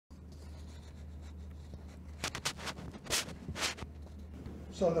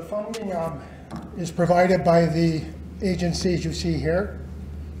So the funding is provided by the agencies you see here.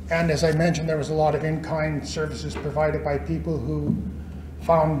 And as I mentioned, there was a lot of in-kind services provided by people who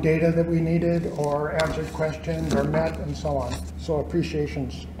found data that we needed or answered questions or met and so on. So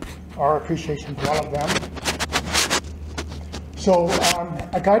our appreciation to all of them. So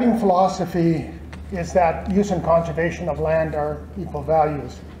a guiding philosophy is that use and conservation of land are equal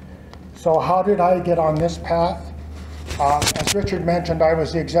values. So how did I get on this path? As Richard mentioned, I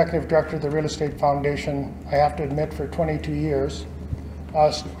was the executive director of the Real Estate Foundation, I have to admit, for 22 years.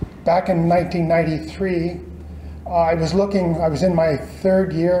 Back in 1993, I was in my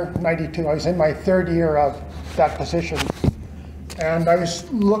third year, 92, I was in my third year of that position. And I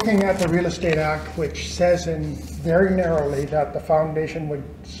was looking at the Real Estate Act, which says very narrowly that the foundation would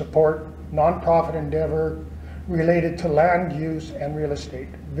support nonprofit endeavor related to land use and real estate,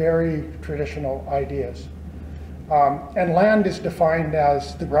 very traditional ideas. And land is defined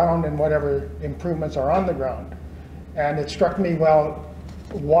as the ground and whatever improvements are on the ground. And it struck me, well,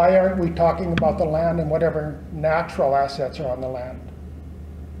 why aren't we talking about the land and whatever natural assets are on the land?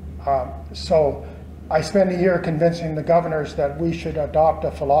 So I spent a year convincing the governors that we should adopt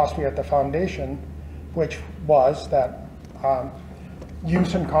a philosophy at the foundation, which was that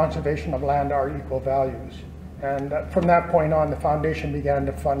use and conservation of land are equal values. And from that point on, the foundation began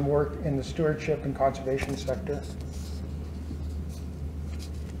to fund work in the stewardship and conservation sector.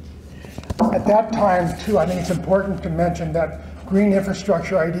 At that time, too, I think it's important to mention that green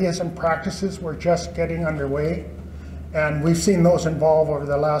infrastructure ideas and practices were just getting underway. And we've seen those evolve over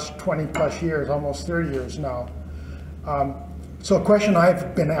the last 20 plus years, almost 30 years now. So a question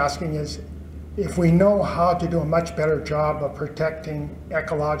I've been asking is, if we know how to do a much better job of protecting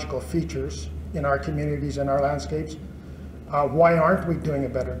ecological features in our communities and our landscapes, why aren't we doing a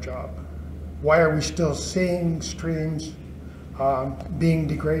better job? Why are we still seeing streams being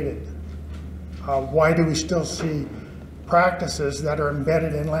degraded? Why do we still see practices that are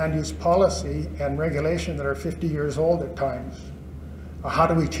embedded in land use policy and regulation that are 50 years old at times? How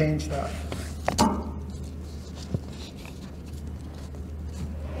do we change that?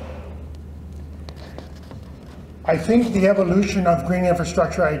 I think the evolution of green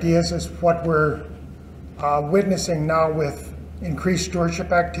infrastructure ideas is what we're witnessing now with increased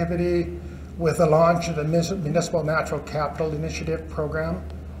stewardship activity, with the launch of the Municipal Natural Capital Initiative program.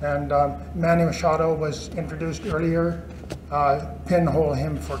 And Manny Machado was introduced earlier. Pinhole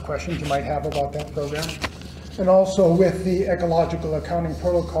him for questions you might have about that program. And also with the Ecological Accounting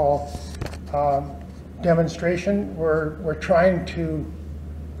Protocol demonstration, we're trying to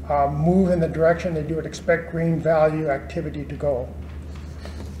move in the direction that you would expect green value activity to go.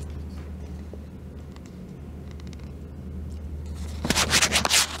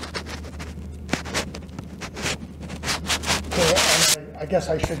 I guess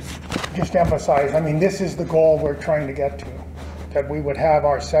I should just emphasize, I mean, this is the goal we're trying to get to, that we would have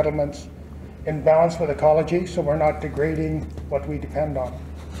our settlements in balance with ecology, so we're not degrading what we depend on.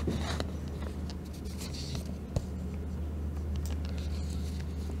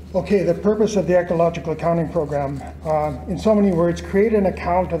 Okay, the purpose of the Ecological Accounting Program, in so many words, create an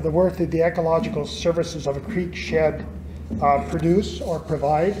account of the worth of the ecological services of a creek shed produce or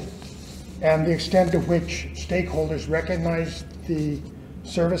provide, and the extent to which stakeholders recognize the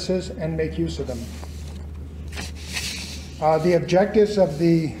services and make use of them. The objectives of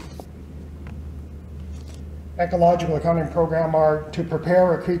the Ecological Accounting Program are to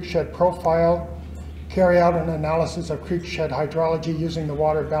prepare a creek shed profile, carry out an analysis of creek shed hydrology using the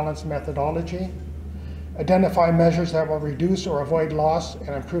water balance methodology, identify measures that will reduce or avoid loss and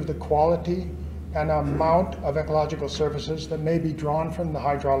improve the quality and amount of ecological services that may be drawn from the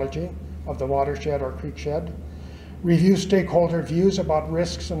hydrology of the watershed or creek shed, review stakeholder views about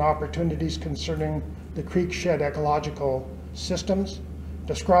risks and opportunities concerning the creek shed ecological systems,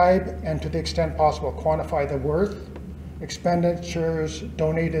 describe and to the extent possible quantify the worth, expenditures,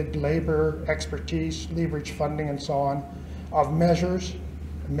 donated labor, expertise, leverage funding, and so on, of measures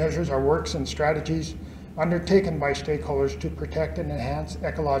are works and strategies undertaken by stakeholders to protect and enhance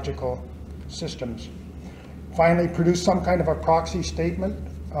ecological systems. Finally, produce some kind of a proxy statement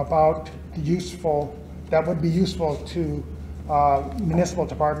about that would be useful to municipal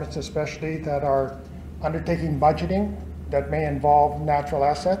departments, especially that are undertaking budgeting that may involve natural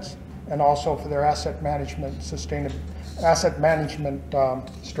assets, and also for their asset management,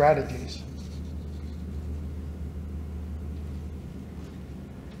 strategies.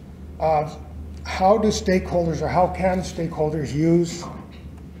 How do stakeholders, or how can stakeholders use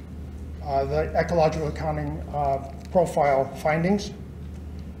the ecological accounting profile findings?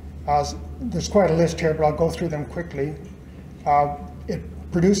 There's quite a list here, but I'll go through them quickly.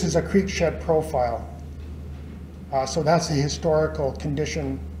 produces a creek shed profile. So that's the historical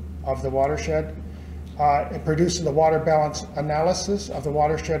condition of the watershed. It produces the water balance analysis of the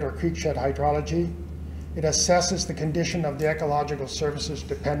watershed or creek shed hydrology. It assesses the condition of the ecological services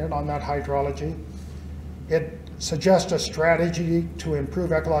dependent on that hydrology. It suggests a strategy to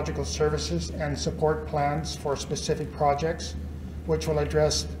improve ecological services and support plans for specific projects, which will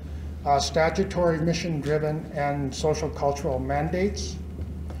address statutory, mission-driven, and social cultural mandates.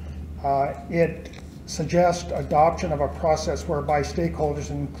 It suggests adoption of a process whereby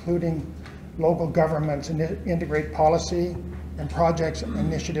stakeholders, including local governments, integrate policy and projects and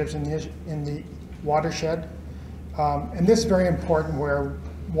initiatives in the watershed. And this is very important where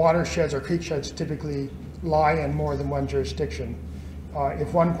watersheds or creek sheds typically lie in more than one jurisdiction.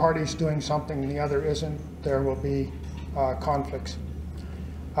 If one party is doing something and the other isn't, there will be conflicts.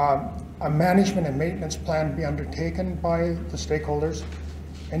 A management and maintenance plan be undertaken by the stakeholders.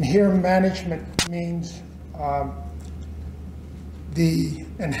 And here management means the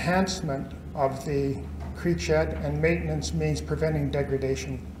enhancement of the creek shed, and maintenance means preventing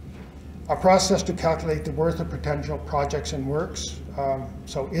degradation. A process to calculate the worth of potential projects and works,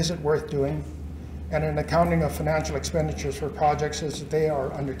 so is it worth doing? And an accounting of financial expenditures for projects as they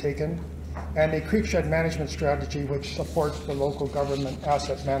are undertaken, and a creek shed management strategy which supports the local government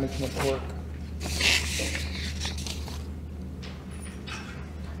asset management work.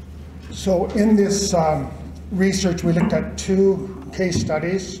 So in this research, we looked at two case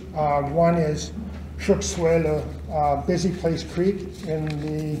studies. One is Shukswele Busy Place Creek in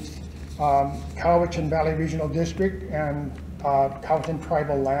the Cowichan Valley Regional District and Cowichan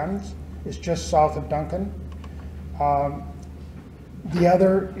Tribal Lands. It's just south of Duncan. The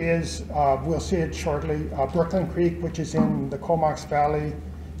other is, we'll see it shortly, Brooklyn Creek, which is in the Comox Valley,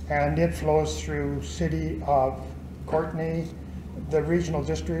 and it flows through city of Courtenay, the regional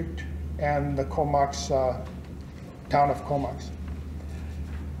district, and the Comox, town of Comox.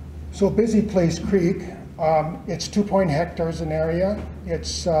 So Busy Place Creek, it's 2 hectares in area.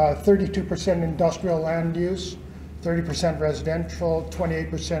 It's 32% industrial land use, 30% residential,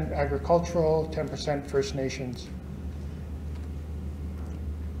 28% agricultural, 10% First Nations.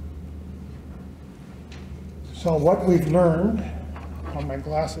 So what we've learned, on my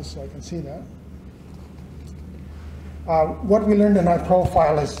glasses so I can see that. What we learned in our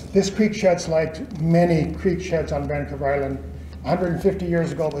profile is this creek shed's like many creek sheds on Vancouver Island. 150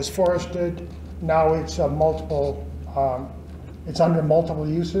 years ago it was forested. Now it's it's under multiple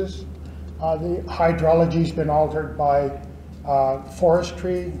uses. The hydrology's been altered by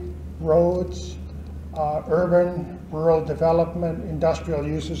forestry, roads, urban, rural development, industrial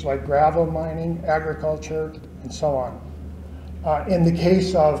uses like gravel mining, agriculture, and so on. In the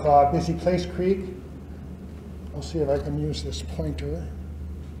case of Busy Place Creek, I'll see if I can use this pointer.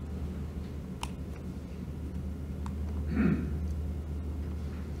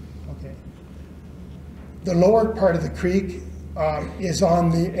 Okay. The lower part of the creek is on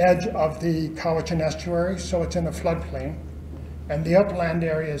the edge of the Cowichan estuary, so it's in a floodplain. And the upland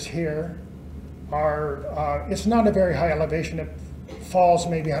areas here are, it's not a very high elevation. It falls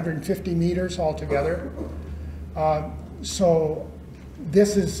maybe 150 meters altogether. So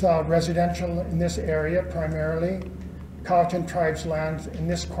this is residential in this area primarily. Cowichan Tribe's lands in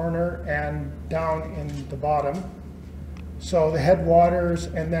this corner and down in the bottom. So the headwaters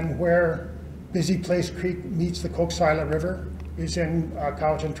and then where Busy Place Creek meets the Coxsila River is in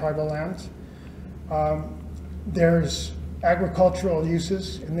Cowichan Tribal lands. There's agricultural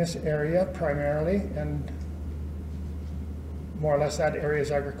uses in this area primarily, and more or less that area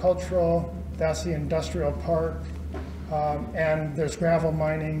is agricultural. That's the industrial park. And there's gravel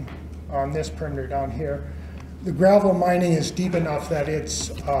mining on this perimeter down here. The gravel mining is deep enough that it's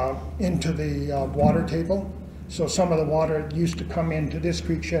into the water table. So some of the water that used to come into this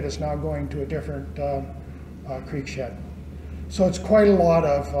creek shed is now going to a different creek shed. So it's quite a lot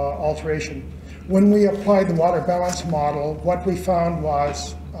of alteration. When we applied the water balance model, what we found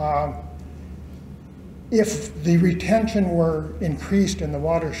was if the retention were increased in the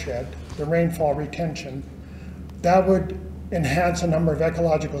watershed, the rainfall retention, that would enhance a number of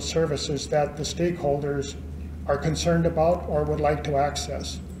ecological services that the stakeholders are concerned about or would like to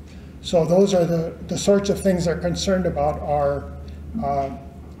access. So those are the sorts of things they're concerned about are,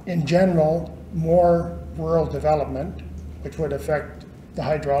 in general, more rural development, which would affect the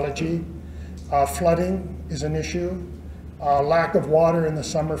hydrology. Flooding is an issue. Lack of water in the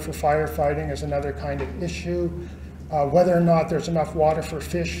summer for firefighting is another kind of issue. Whether or not there's enough water for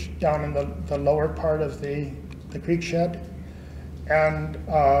fish down in the lower part of the creek shed. And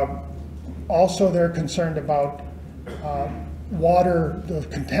also they're concerned about water, the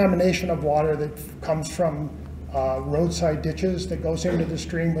contamination of water that comes from roadside ditches that goes into the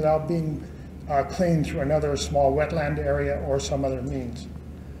stream without being cleaned through another small wetland area or some other means.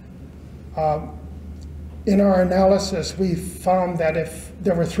 In our analysis, we found that if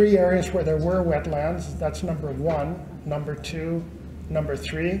there were 3 areas where there were wetlands, that's number 1, number 2, number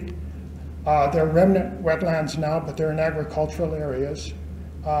 3. They're remnant wetlands now, but they're in agricultural areas.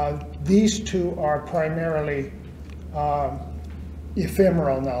 These 2 are primarily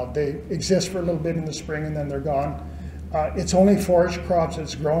ephemeral now. They exist for a little bit in the spring and then they're gone. It's only forage crops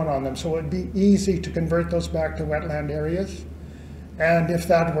that's growing on them, so it'd be easy to convert those back to wetland areas. And if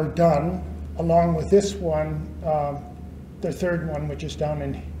that were done, along with this one, the 3rd one, which is down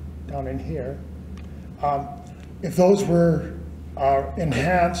in here, if those were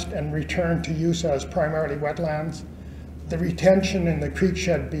enhanced and returned to use as primarily wetlands, the retention in the creek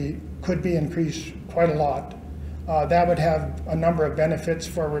shed could be increased quite a lot. That would have a number of benefits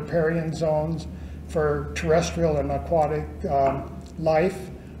for riparian zones, for terrestrial and aquatic life.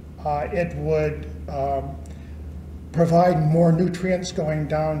 It would provide more nutrients going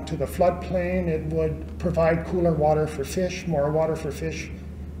down to the floodplain. It would provide cooler water for fish, more water for fish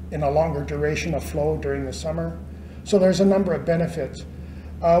in a longer duration of flow during the summer. So there's a number of benefits.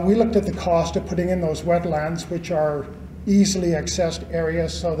 We looked at the cost of putting in those wetlands, which are easily accessed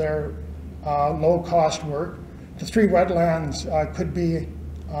areas, so they're low-cost work. The 3 wetlands could be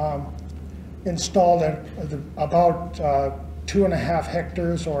installed at about 2.5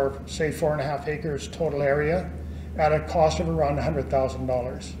 hectares, or say 4.5 acres total area, at a cost of around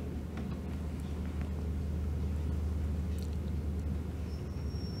 $100,000.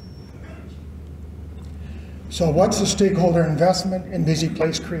 So what's the stakeholder investment in Busy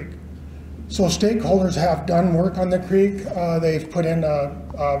Place Creek? So stakeholders have done work on the creek. They've put in a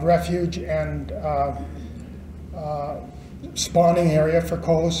refuge and spawning area for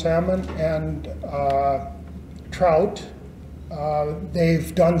coho salmon and trout.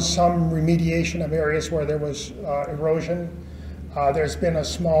 They've done some remediation of areas where there was erosion. There's been a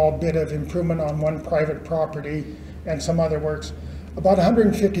small bit of improvement on one private property and some other works. About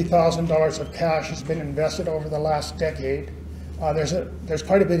 $150,000 of cash has been invested over the last decade. There's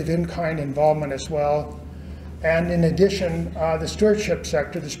quite a bit of in-kind involvement as well. And in addition, the stewardship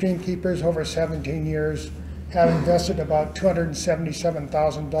sector, the stream keepers over 17 years, have invested about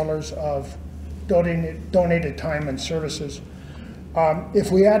 $277,000 of donated time and services.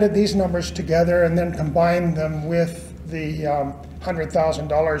 If we added these numbers together and then combined them with the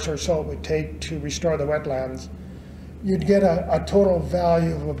 $100,000 or so it would take to restore the wetlands, you'd get a total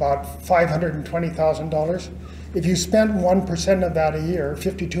value of about $520,000. If you spent 1% of that a year,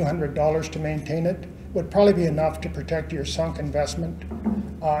 $5,200 to maintain it, would probably be enough to protect your sunk investment.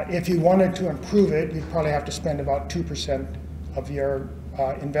 If you wanted to improve it, you'd probably have to spend about 2% of your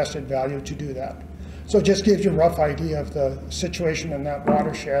invested value to do that. So it just gives you a rough idea of the situation in that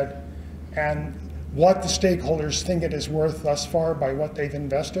watershed and what the stakeholders think it is worth thus far by what they've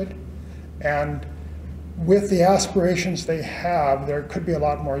invested. And with the aspirations they have, there could be a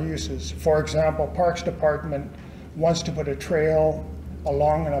lot more uses. For example, Parks Department wants to put a trail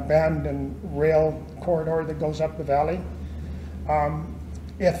along an abandoned rail corridor that goes up the valley.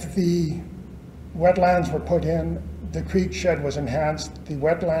 If the wetlands were put in, the creek shed was enhanced, the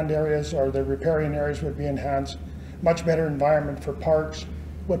wetland areas or the riparian areas would be enhanced, much better environment for parks,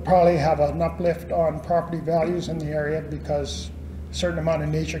 would probably have an uplift on property values in the area because a certain amount of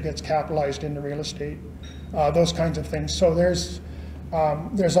nature gets capitalized into real estate, those kinds of things. So there's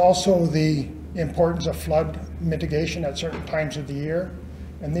also the importance of flood mitigation at certain times of the year,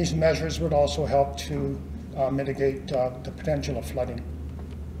 and these measures would also help to mitigate the potential of flooding.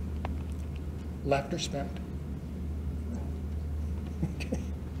 Left or spent? Okay.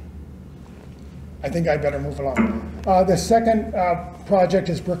 I think I better move along. The second project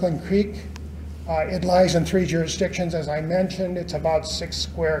is Brooklyn Creek. It lies in 3 jurisdictions, as I mentioned. It's about 6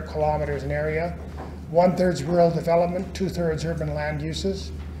 square kilometers in area, 1/3 rural development, 2/3 urban land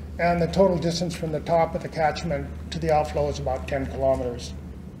uses, and the total distance from the top of the catchment to the outflow is about 10 kilometers.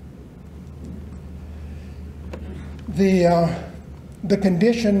 The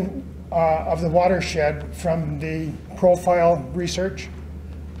condition of the watershed from the profile research.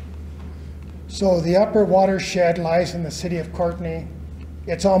 So the upper watershed lies in the city of Courtenay.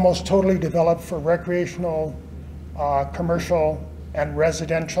 It's almost totally developed for recreational, commercial, and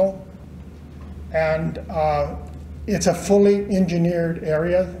residential. And it's a fully engineered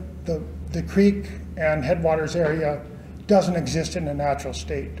area. The creek and headwaters area doesn't exist in a natural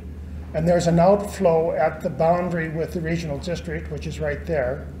state. And there's an outflow at the boundary with the regional district, which is right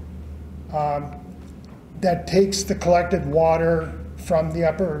there. that takes the collected water from the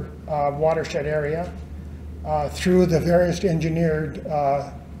upper watershed area through the various engineered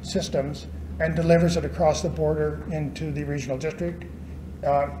systems and delivers it across the border into the regional district,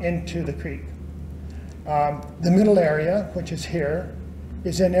 into the creek. The middle area, which is here,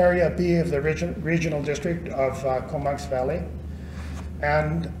 is in Area B of the regional district of Comox Valley.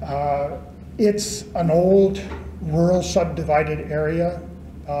 And it's an old rural subdivided area,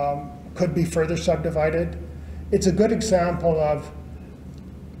 could be further subdivided. It's a good example of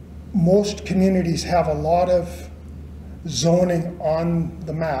most communities have a lot of zoning on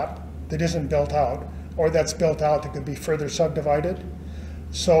the map that isn't built out, or that's built out that could be further subdivided.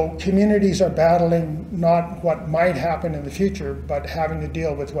 So communities are battling not what might happen in the future, but having to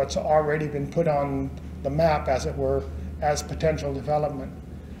deal with what's already been put on the map, as it were, as potential development.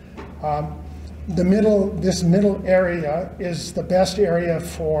 This middle area is the best area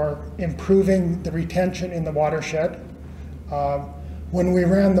for improving the retention in the watershed. When we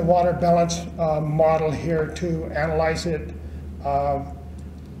ran the water balance model here to analyze it,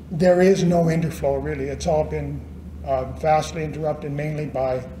 there is no interflow really. It's all been vastly interrupted, mainly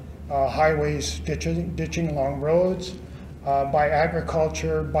by highways, ditching along roads, by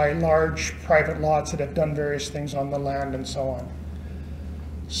agriculture, by large private lots that have done various things on the land and so on.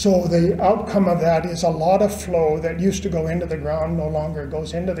 So the outcome of that is a lot of flow that used to go into the ground no longer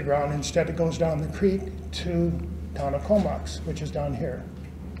goes into the ground. Instead it goes down the creek to town of Comox, which is down here.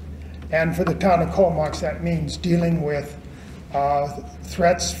 And for the town of Comox, that means dealing with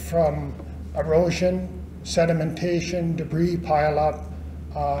threats from erosion, sedimentation, debris pileup,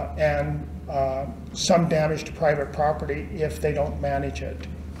 and some damage to private property if they don't manage it.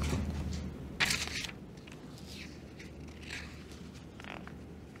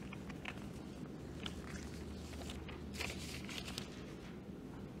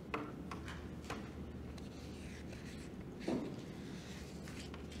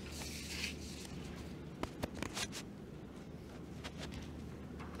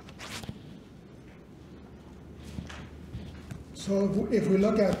 So if we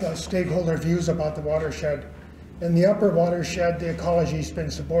look at the stakeholder views about the watershed, in the upper watershed, the ecology has been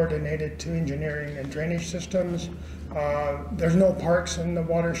subordinated to engineering and drainage systems. There's no parks in the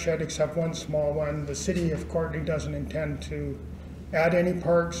watershed except one small one. The city of Courtenay doesn't intend to add any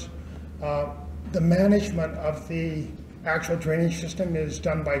parks. The management of the actual drainage system is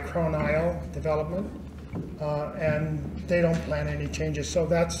done by Crown Isle Development, and they don't plan any changes. So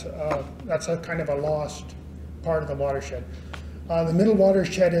that's a kind of a lost part of the watershed. The middle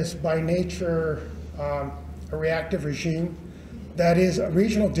watershed is by nature a reactive regime. That is, a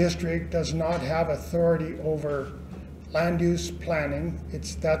regional district does not have authority over land use planning.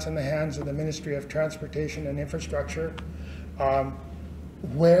 That's in the hands of the Ministry of Transportation and Infrastructure.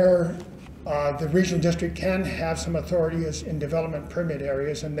 Where the regional district can have some authority is in development permit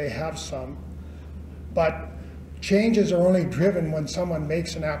areas, and they have some. But changes are only driven when someone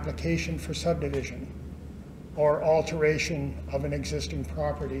makes an application for subdivision or alteration of an existing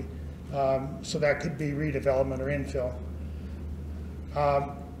property. So that could be redevelopment or infill.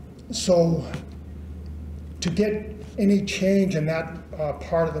 So to get any change in that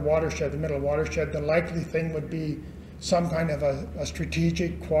part of the watershed, the middle watershed, the likely thing would be some kind of a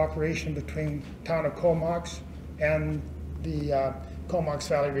strategic cooperation between town of Comox and the Comox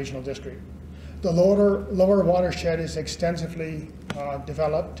Valley Regional District. The lower watershed is extensively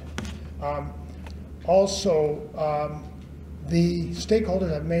developed. Also, the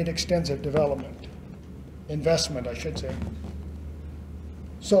stakeholders have made extensive investment, I should say.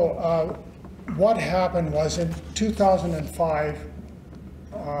 So what happened was in 2005,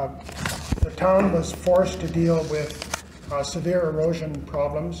 the town was forced to deal with severe erosion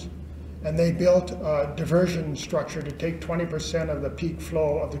problems, and they built a diversion structure to take 20% of the peak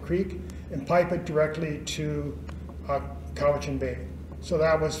flow of the creek and pipe it directly to Cowichan Bay. So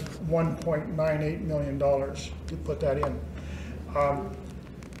that was $1.98 million to put that in.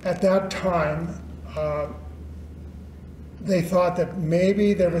 At that time, they thought that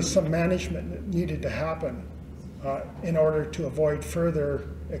maybe there was some management that needed to happen in order to avoid further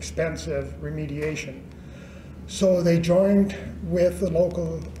expensive remediation. So they joined with the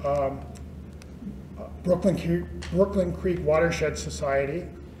local Brooklyn Creek Watershed Society,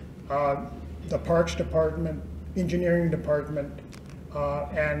 the Parks Department, Engineering Department,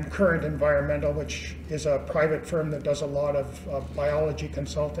 and Current Environmental, which is a private firm that does a lot of biology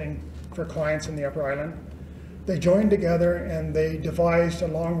consulting for clients in the Upper Island. They joined together and they devised a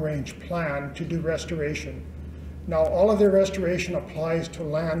long-range plan to do restoration. Now, all of their restoration applies to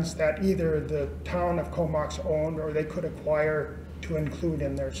lands that either the town of Comox owned or they could acquire to include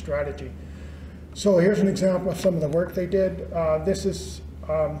in their strategy. So here's an example of some of the work they did. This is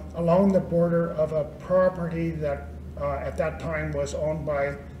along the border of a property that at that time was owned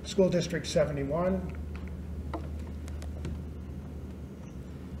by School District 71.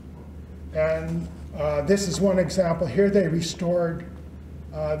 And this is one example. Here they restored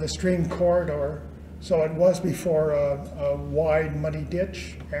the stream corridor. So it was before a wide muddy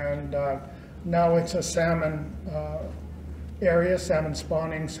ditch, and now it's a salmon area, salmon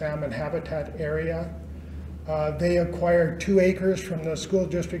spawning, salmon habitat area. They acquired 2 acres from the school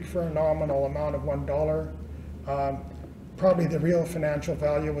district for a nominal amount of $1. Probably the real financial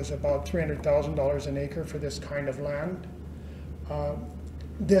value was about $300,000 an acre for this kind of land.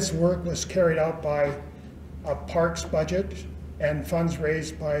 This work was carried out by a parks budget and funds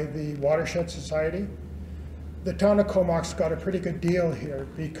raised by the Watershed Society. The town of Comox got a pretty good deal here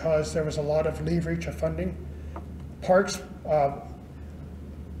because there was a lot of leverage of funding. Parks,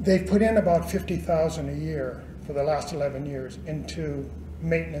 they've put in about $50,000 a year for the last 11 years into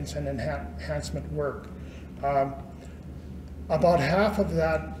maintenance and enhancement work. About half of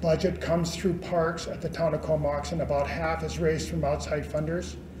that budget comes through parks at the town of Comox, and about half is raised from outside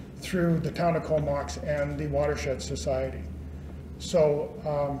funders through the town of Comox and the Watershed Society. So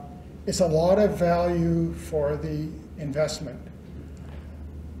it's a lot of value for the investment.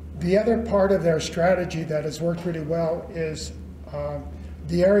 The other part of their strategy that has worked really well is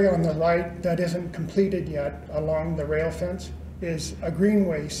the area on the right that isn't completed yet along the rail fence is a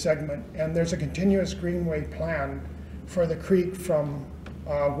greenway segment, and there's a continuous greenway plan for the creek from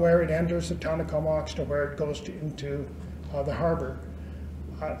where it enters the town of Comox to where it goes into the harbor.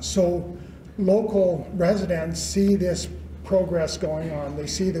 So local residents see this progress going on. They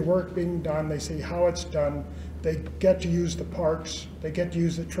see the work being done, they see how it's done, they get to use the parks, they get to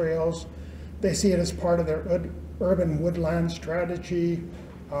use the trails, they see it as part of their urban woodland strategy.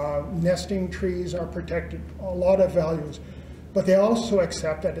 Nesting trees are protected, a lot of values, but they also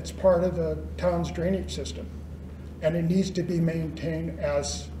accept that it's part of the town's drainage system and it needs to be maintained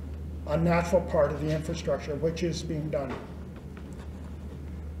as a natural part of the infrastructure, which is being done.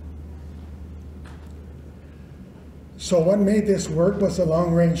 So what made this work was a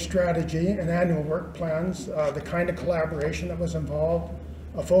long-range strategy and annual work plans, the kind of collaboration that was involved,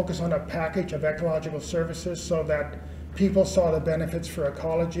 a focus on a package of ecological services so that people saw the benefits for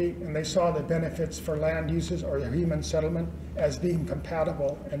ecology and they saw the benefits for land uses or human settlement as being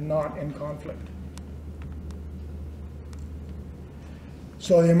compatible and not in conflict.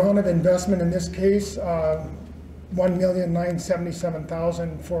 So the amount of investment in this case,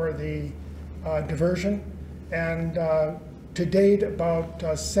 $1,977,000 for the diversion. And to date, about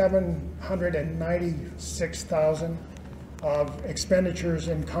 $796,000 of expenditures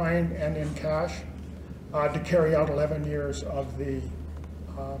in kind and in cash to carry out 11 years of the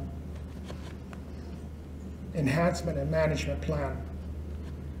enhancement and management plan.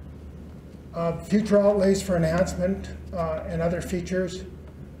 Future outlays for enhancement and other features.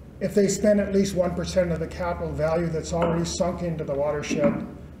 If they spend at least 1% of the capital value that's already sunk into the watershed,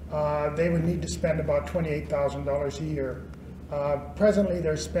 they would need to spend about $28,000 a year. Presently,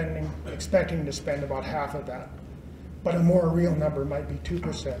 they're expecting to spend about half of that, but a more real number might be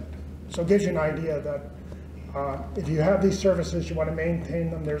 2%. So it gives you an idea that if you have these services, you want to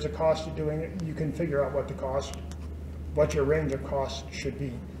maintain them, there's a cost to doing it, you can figure out what your range of costs should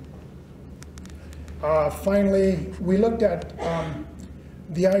be. Finally, we looked at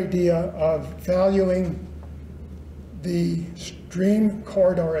the idea of valuing the stream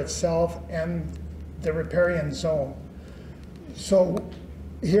corridor itself and the riparian zone. So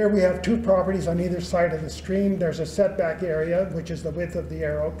here we have 2 properties on either side of the stream. There's a setback area, which is the width of the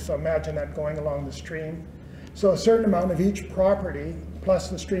arrow, so imagine that going along the stream. So a certain amount of each property, plus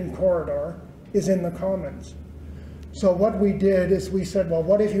the stream corridor, is in the commons. So what we did is we said, well,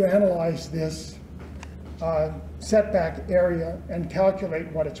 what if you analyze this setback area and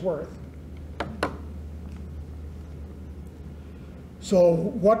calculate what it's worth? So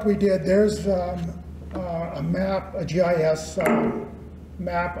what we did, there's a map, a GIS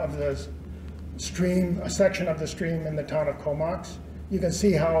map of the stream, a section of the stream in the town of Comox. You can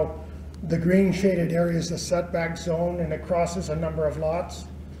see how the green shaded area is the setback zone and it crosses a number of lots.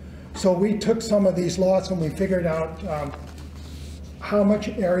 So we took some of these lots and we figured out how much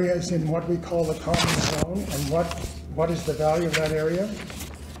area is in what we call the common zone and what is the value of that area.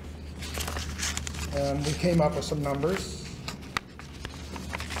 And we came up with some numbers.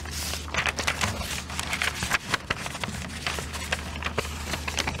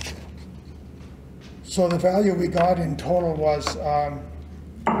 So the value we got in total was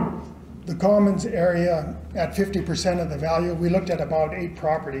the commons area at 50% of the value. We looked at about 8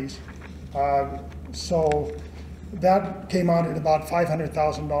 properties. So that came out at about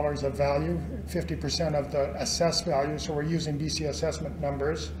 $500,000 of value, 50% of the assessed value, so we're using BC assessment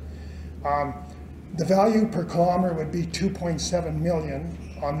numbers. The value per kilometer would be 2.7 million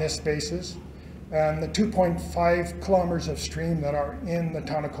on this basis, and the 2.5 kilometers of stream that are in the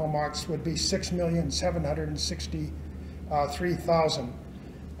town of Comox would be 6,763,000.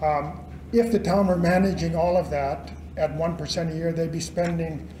 If the town were managing all of that at 1% a year, they'd be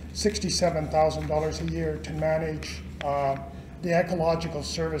spending $67,000 a year to manage the ecological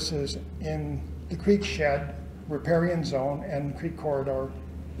services in the creekshed, riparian zone, and creek corridor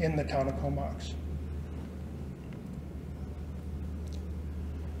in the town of Comox.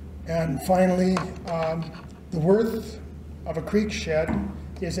 And finally, the worth of a creekshed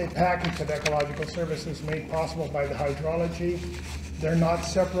is a package of ecological services made possible by the hydrology. They're not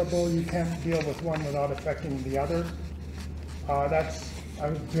separable. You can't deal with one without affecting the other. That's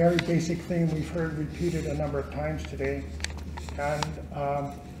a very basic thing we've heard repeated a number of times today. And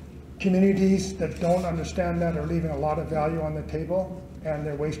communities that don't understand that are leaving a lot of value on the table, and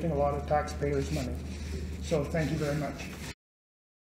they're wasting a lot of taxpayers' money. So thank you very much.